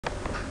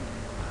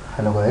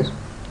Hello guys,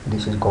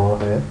 this is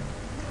Gaurav here.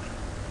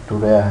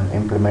 Today I am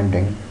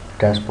implementing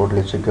transport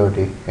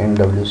security in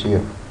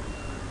WCF.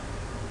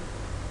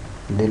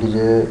 There is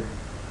a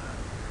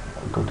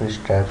 2 3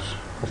 steps.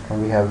 First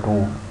one we have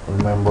to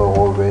remember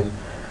always.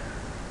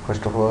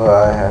 First of all,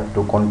 I have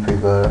to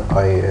configure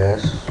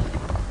IIS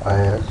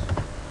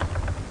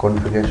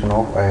configuration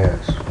of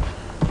IIS.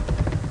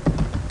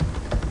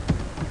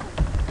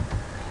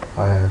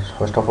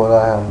 First of all,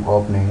 I am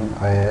opening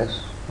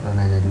IIS run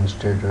as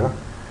administrator.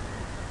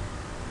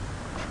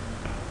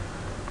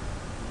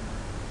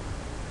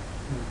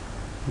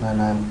 Then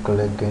I'm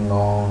clicking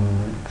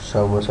on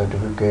server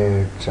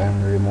certificates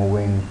and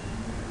removing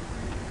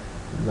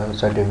the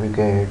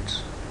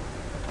certificates.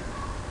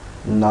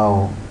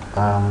 Now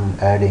I'm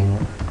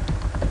adding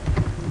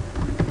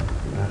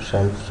the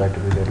self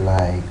certificate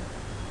like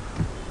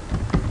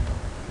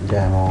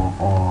demo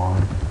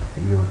on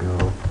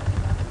YouTube.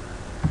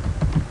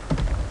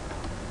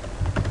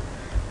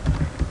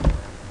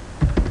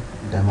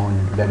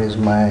 That is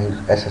my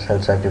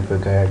SSL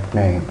certificate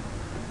name.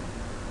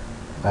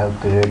 I've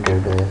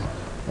created it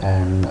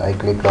and I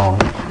click on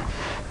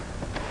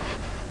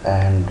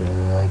and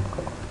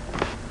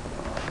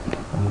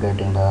I'm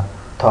getting the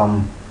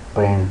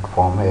thumbprint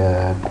from here.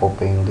 I'm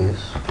copying this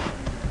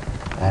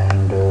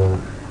and I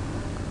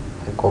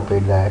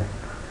copied that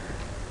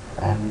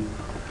and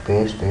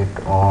paste it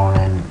on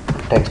a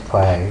text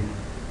file.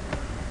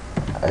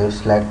 I will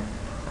select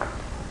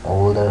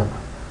all the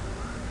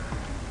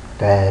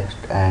text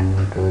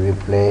and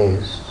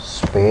replace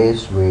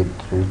space with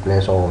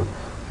replace all.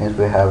 Means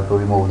we have to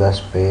remove the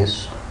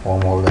space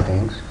from all the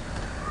things.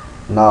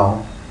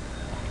 Now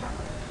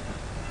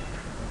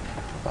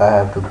I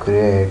have to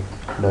create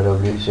the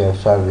WCF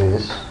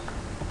service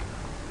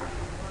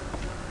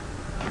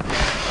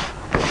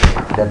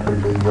that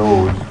will be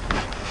used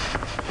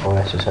for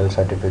SSL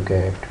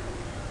certificate.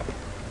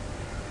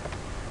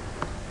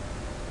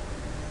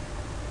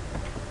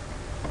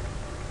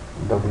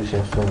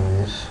 WCF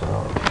service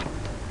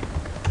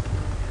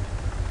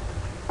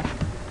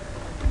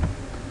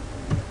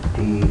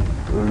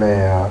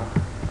layer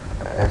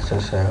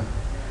SSL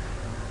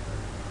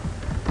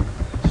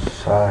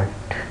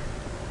site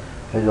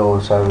is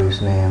all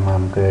service name.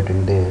 I'm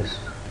creating this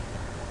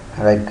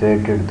and I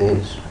created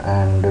this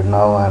and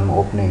now I'm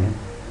opening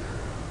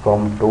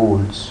from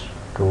tools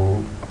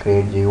to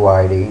create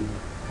GUID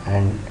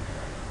and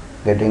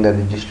getting the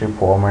registry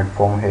format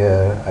from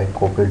here. I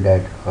copied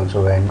that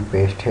also and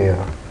paste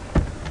here.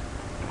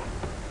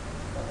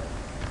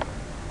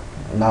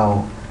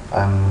 Now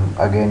I'm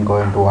again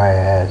going to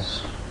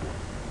IIS.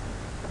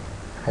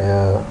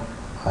 Here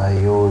I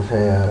use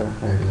here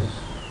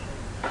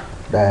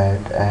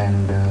that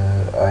and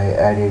I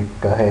added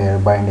the hair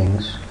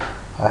bindings.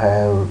 I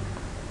have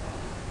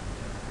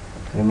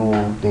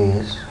removed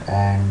this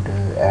and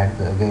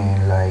add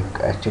again like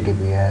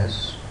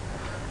HTTPS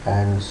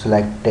and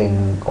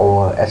selecting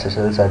our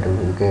SSL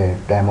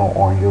certificate demo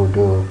on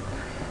YouTube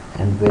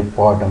and with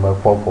port number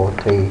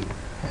 443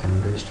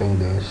 and registering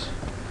this.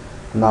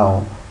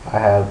 Now I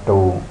have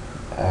to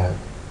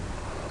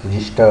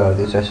register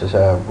this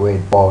SSL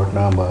with port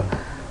number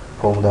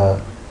from the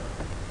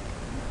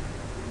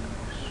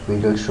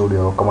Visual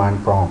Studio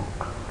command prompt.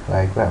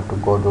 Like we have to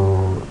go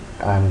to,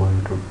 I'm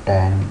going to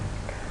 10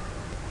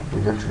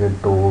 Visual Studio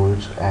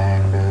tools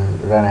and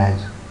run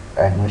as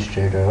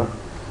administrator.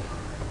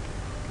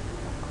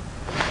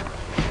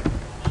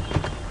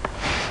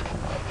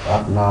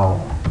 Up now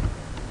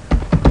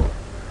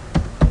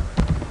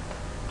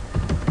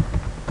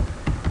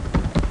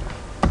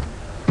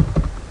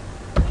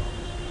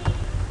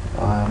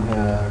I'm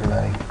here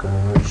like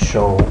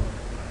show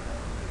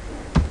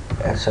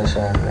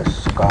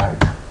SSL card.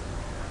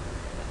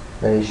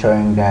 That is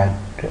showing that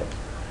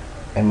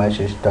in my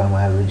system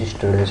I have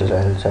registered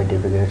SSL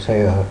certificates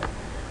here.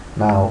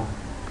 Now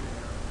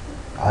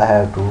I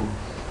have to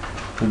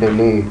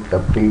delete the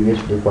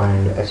previous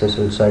defined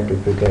SSL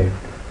certificate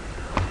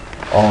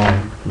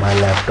on my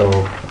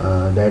laptop.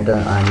 That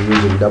I'm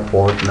using the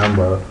port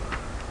number.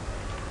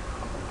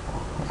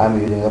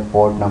 I'm using a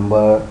port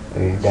number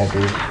that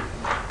is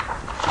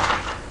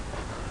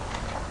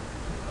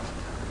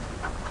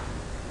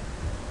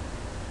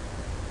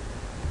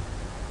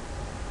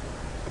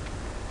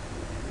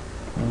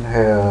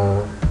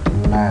here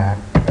net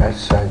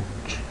sh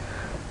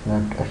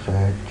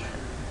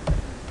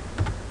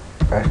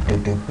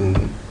http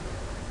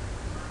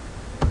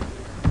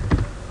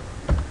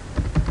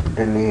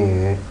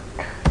delete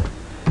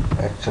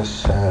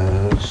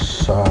SSL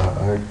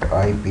cert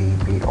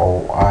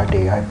IPPORT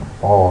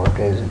port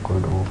is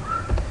equal to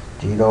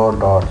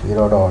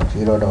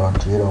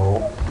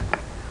 0.0.0.0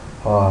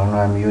 and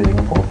I'm using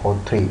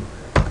 443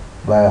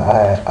 but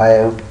I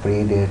have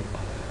freed it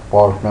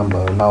port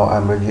number. Now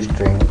I'm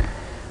registering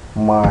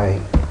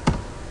my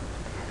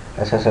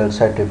SSL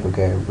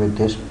certificate with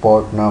this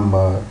port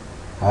number.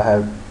 I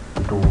have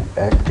to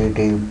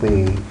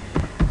http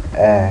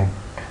at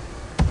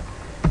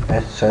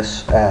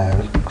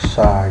SSL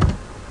site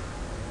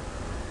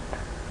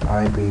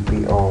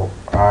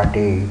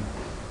IPPORT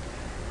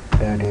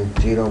that is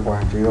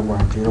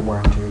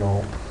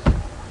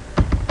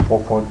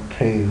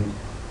 0.0.0.0443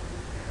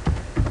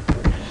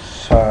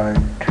 set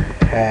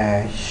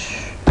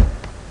hash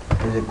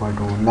is equal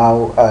to.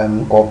 Now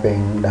I'm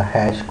copying the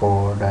hash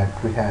code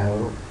that we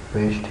have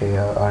pasted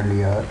here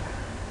earlier.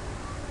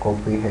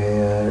 Copy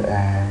here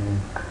and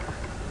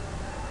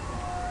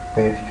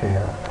paste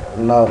here.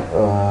 Now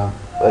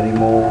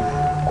remove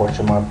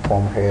question mark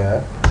from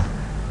here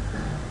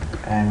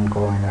and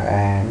go in,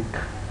 and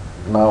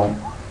now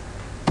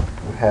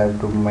we have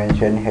to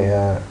mention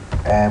here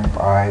app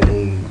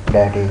ID,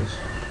 that is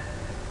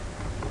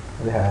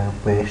we have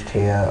paste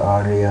here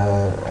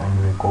earlier and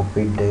we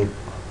copied it.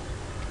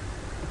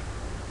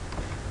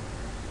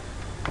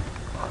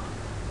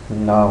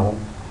 Now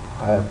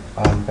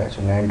I'm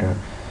pressing enter.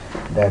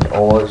 That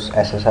all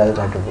SSL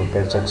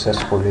certificates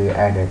successfully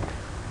added.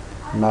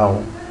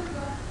 Now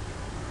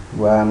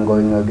where I'm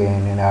going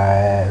again in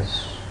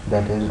IIS,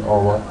 that is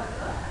over.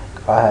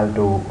 I have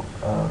to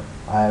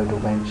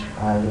mention,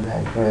 I will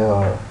have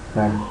here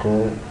that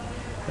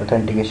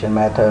authentication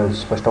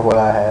methods. First of all,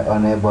 I have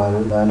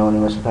enabled the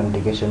anonymous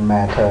authentication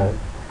method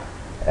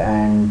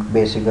and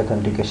basic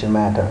authentication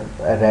method.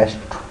 The rest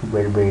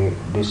will be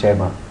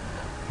disabled,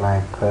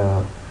 like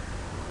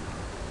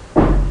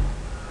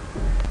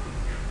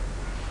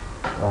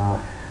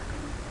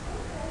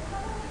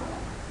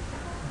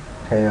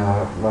here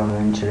I'm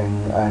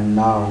mentioning, and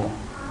now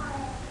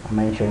I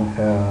mentioned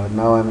here.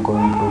 Now I'm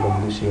going to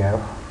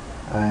WCF.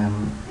 I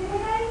am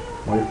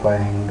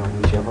modifying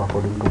WCF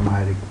according to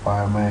my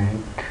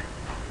requirement.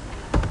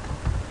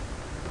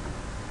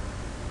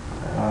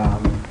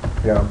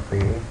 PHP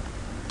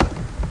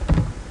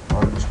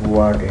or it's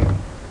working.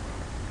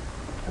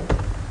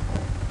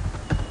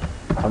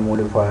 I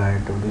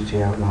modified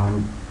WCF. Now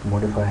I'm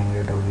modifying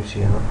the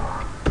WCF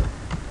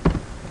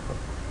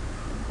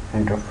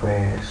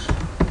interface.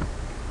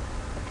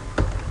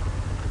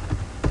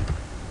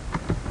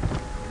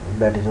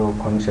 That is our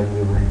function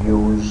we will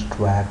use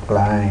to add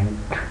client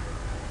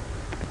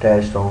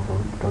test of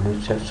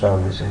WCF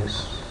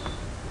services.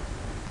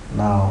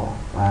 Now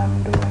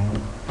I'm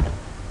doing.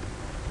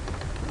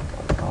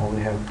 Now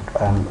we have.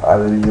 I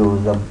will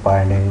use the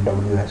binding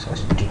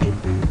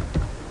WSHTTP.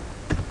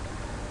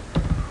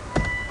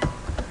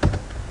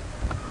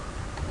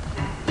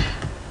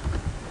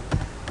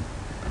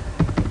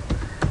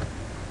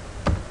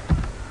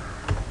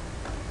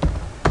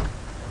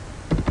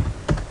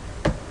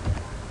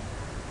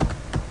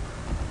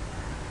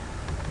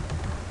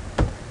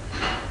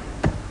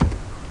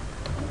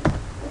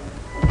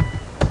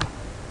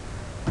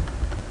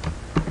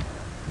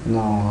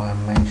 Now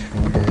I'm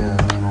mentioning here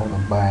name of the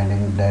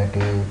binding, that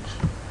is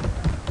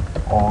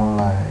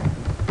online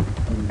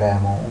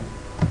demo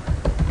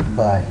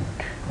bind.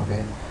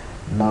 Okay.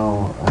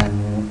 Now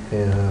I'm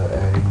here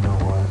adding the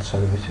word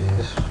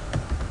services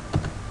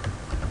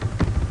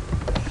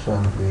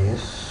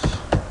service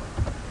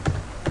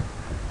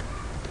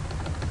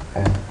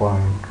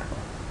endpoint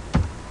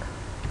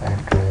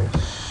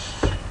address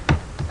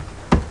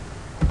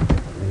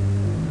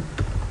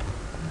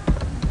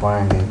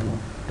binding,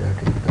 that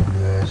is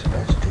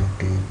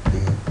WSHTTP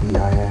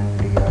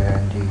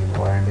binding,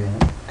 binding,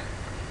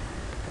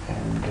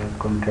 and the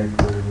contract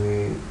will be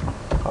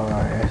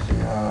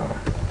RSER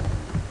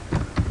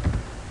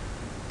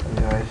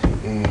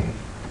VICA.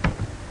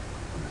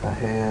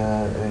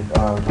 Here it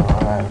also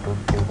have to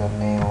give the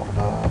name of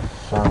the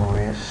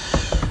service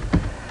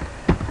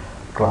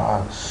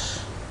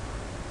class.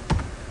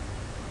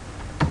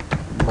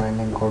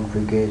 Binding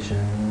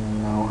configuration.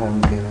 Now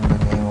I'm giving the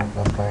name of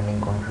the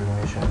binding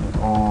configuration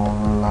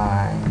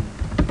online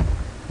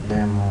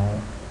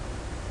demo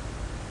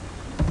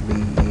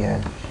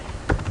BEH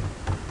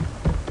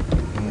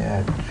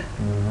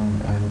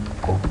and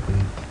copy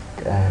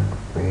and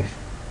paste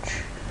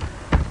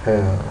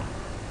here.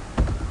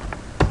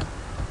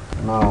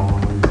 Now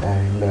I'm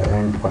adding the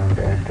endpoint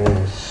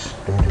address,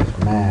 that is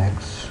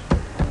max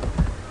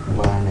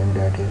binding,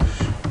 that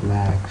is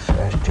max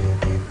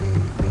HTTP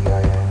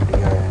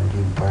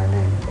binding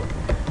binding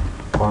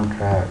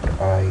contract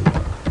I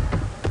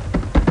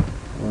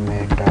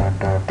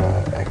metadata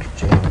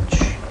exchange.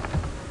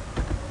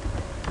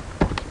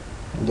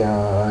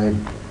 Yeah,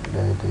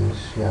 that is,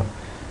 yeah.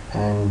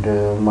 And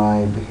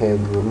my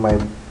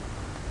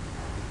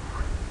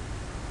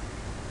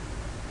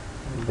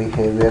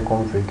behavior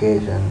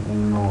configuration.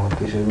 No,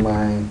 this is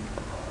my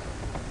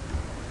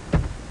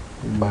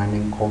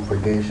binding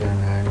configuration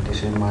and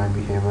this is my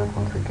behavior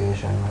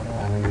configuration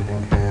I'm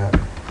using here,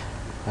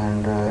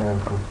 and I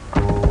have to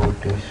do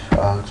this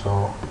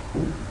also.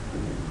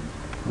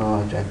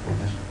 Now check if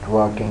it is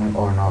working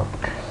or not.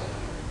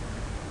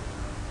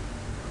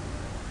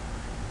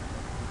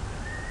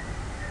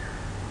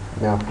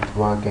 Yeah, it's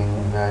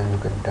working, guys. You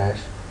can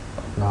test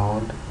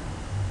now.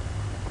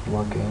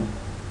 Working.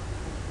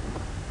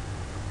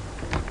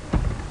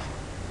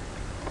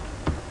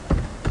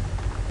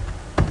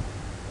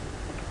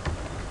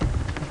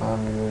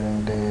 I'm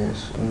using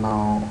this.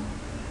 Now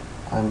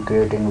I'm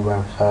creating a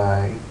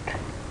website.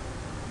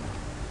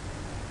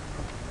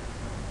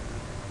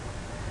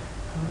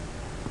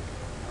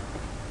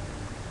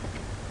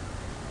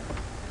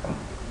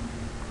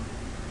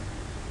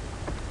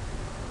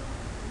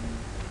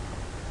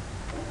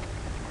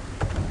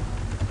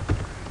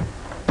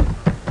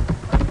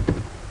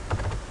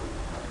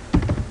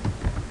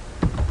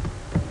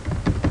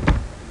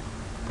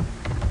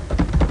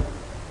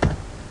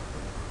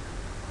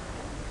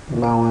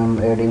 I'm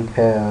adding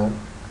here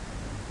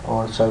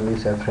or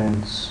service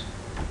reference.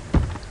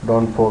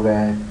 Don't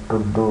forget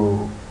to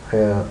do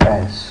here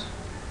as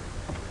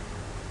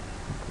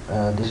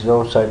this is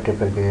our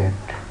certificate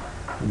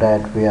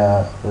that we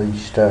are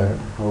registered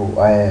through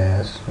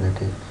IIS,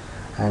 that is,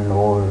 and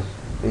or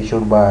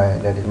issued by,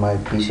 that is my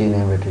PC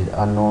name, that is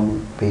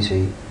unknown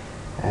PC,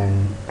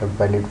 and the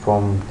valid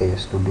from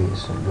this to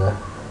this,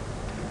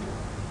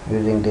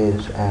 using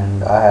this,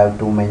 and I have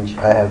to mention,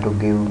 I have to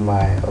give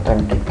my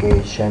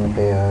authentication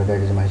here,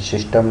 that is my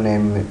system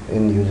name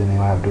in username.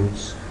 I have to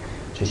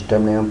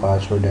system name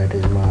password, that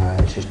is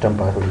my system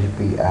password is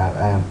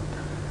PRM.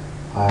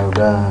 I have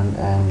done,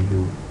 and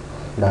you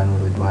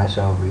done with my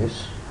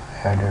service.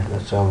 I added the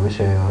service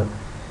here.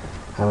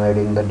 I'm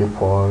adding the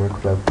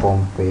default web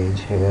form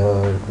page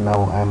here.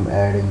 Now I'm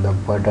adding the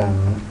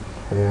button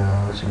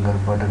here, single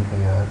button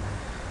here,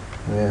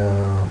 where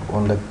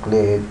on the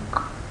click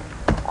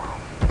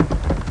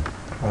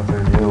I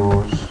will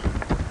use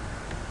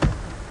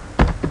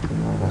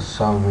the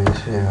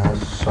service here,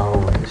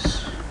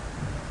 service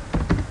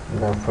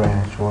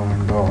reference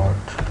one dot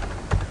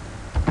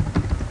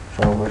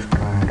service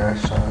client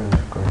SSL is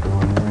equal to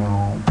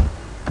new.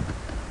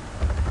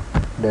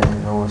 Then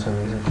is our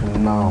service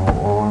session. Now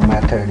our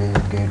method is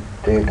get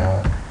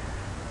data,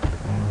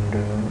 and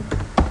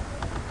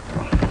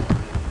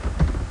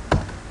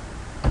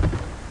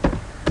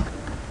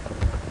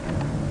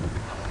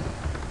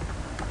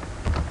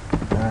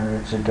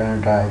its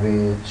return type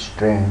is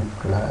string,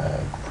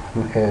 like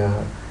from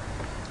here,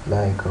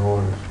 like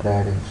our,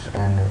 that is,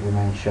 and we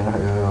mention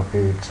here,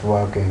 okay, it's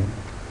working.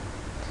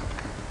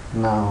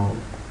 Now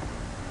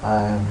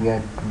we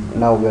are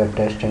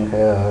testing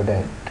here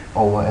that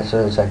our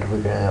SSL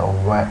certificate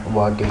of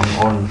working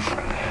on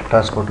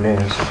transport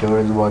layer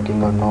security is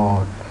working or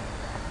not.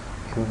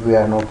 If we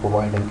are not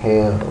providing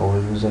here our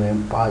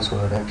username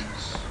password,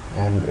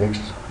 and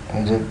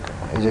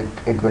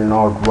it will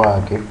not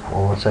work if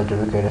our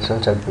certificate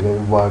SSL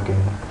certificate is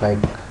working. Like,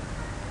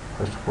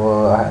 first of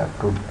all, I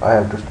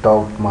have to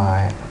stop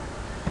my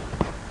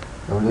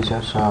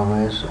WCF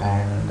service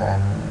and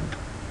then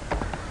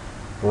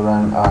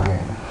run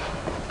again.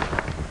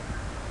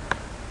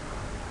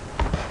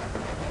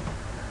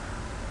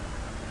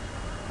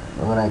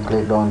 When I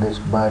clicked on this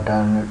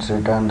button, it's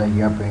returned the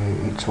yup,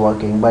 it's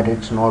working, but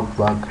it's not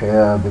work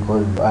here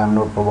because I am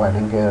not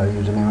providing here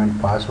username and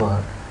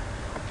password.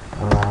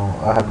 Now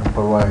I have to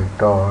provide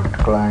dot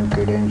client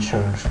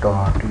credentials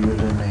dot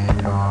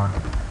username,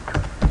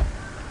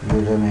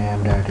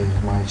 that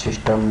is my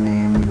system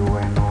name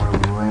UN or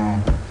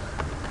UN,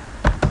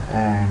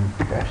 and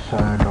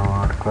SR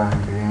dot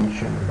client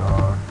credential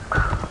dot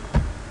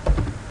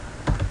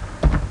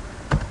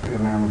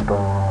username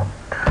dot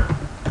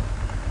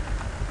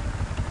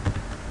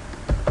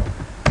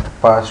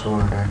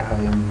password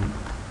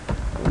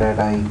that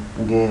I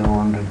gave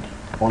on the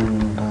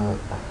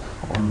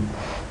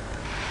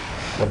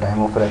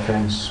time of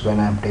reference when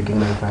I am taking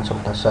the reference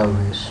of the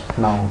service.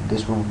 Now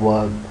this will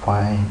work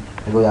fine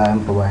because I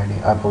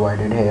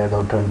provided here the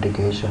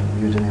authentication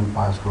username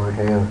password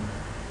here.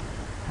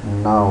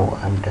 Now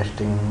I'm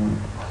testing.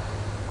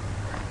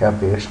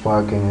 Yep, it's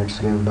working. It's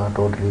give the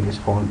totally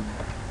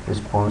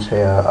response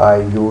here.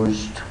 I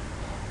used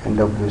in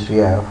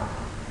WCF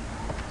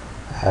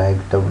like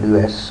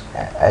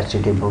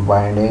WSHTTP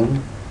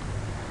providing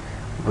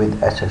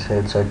with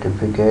SSL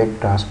certificate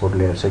transport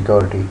layer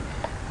security,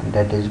 and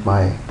that is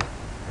my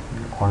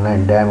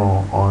online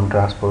demo on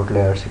transport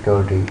layer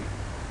security.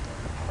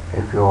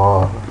 If you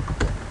all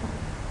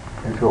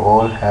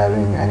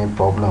having any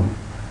problem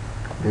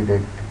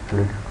related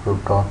to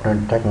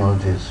 .NET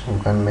technologies, you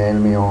can mail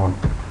me on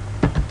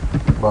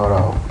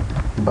Gaurav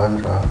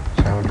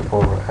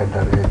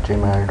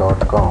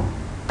 74@gmail.com.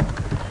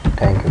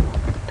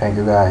 Thank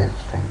you guys,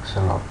 thanks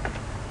a lot.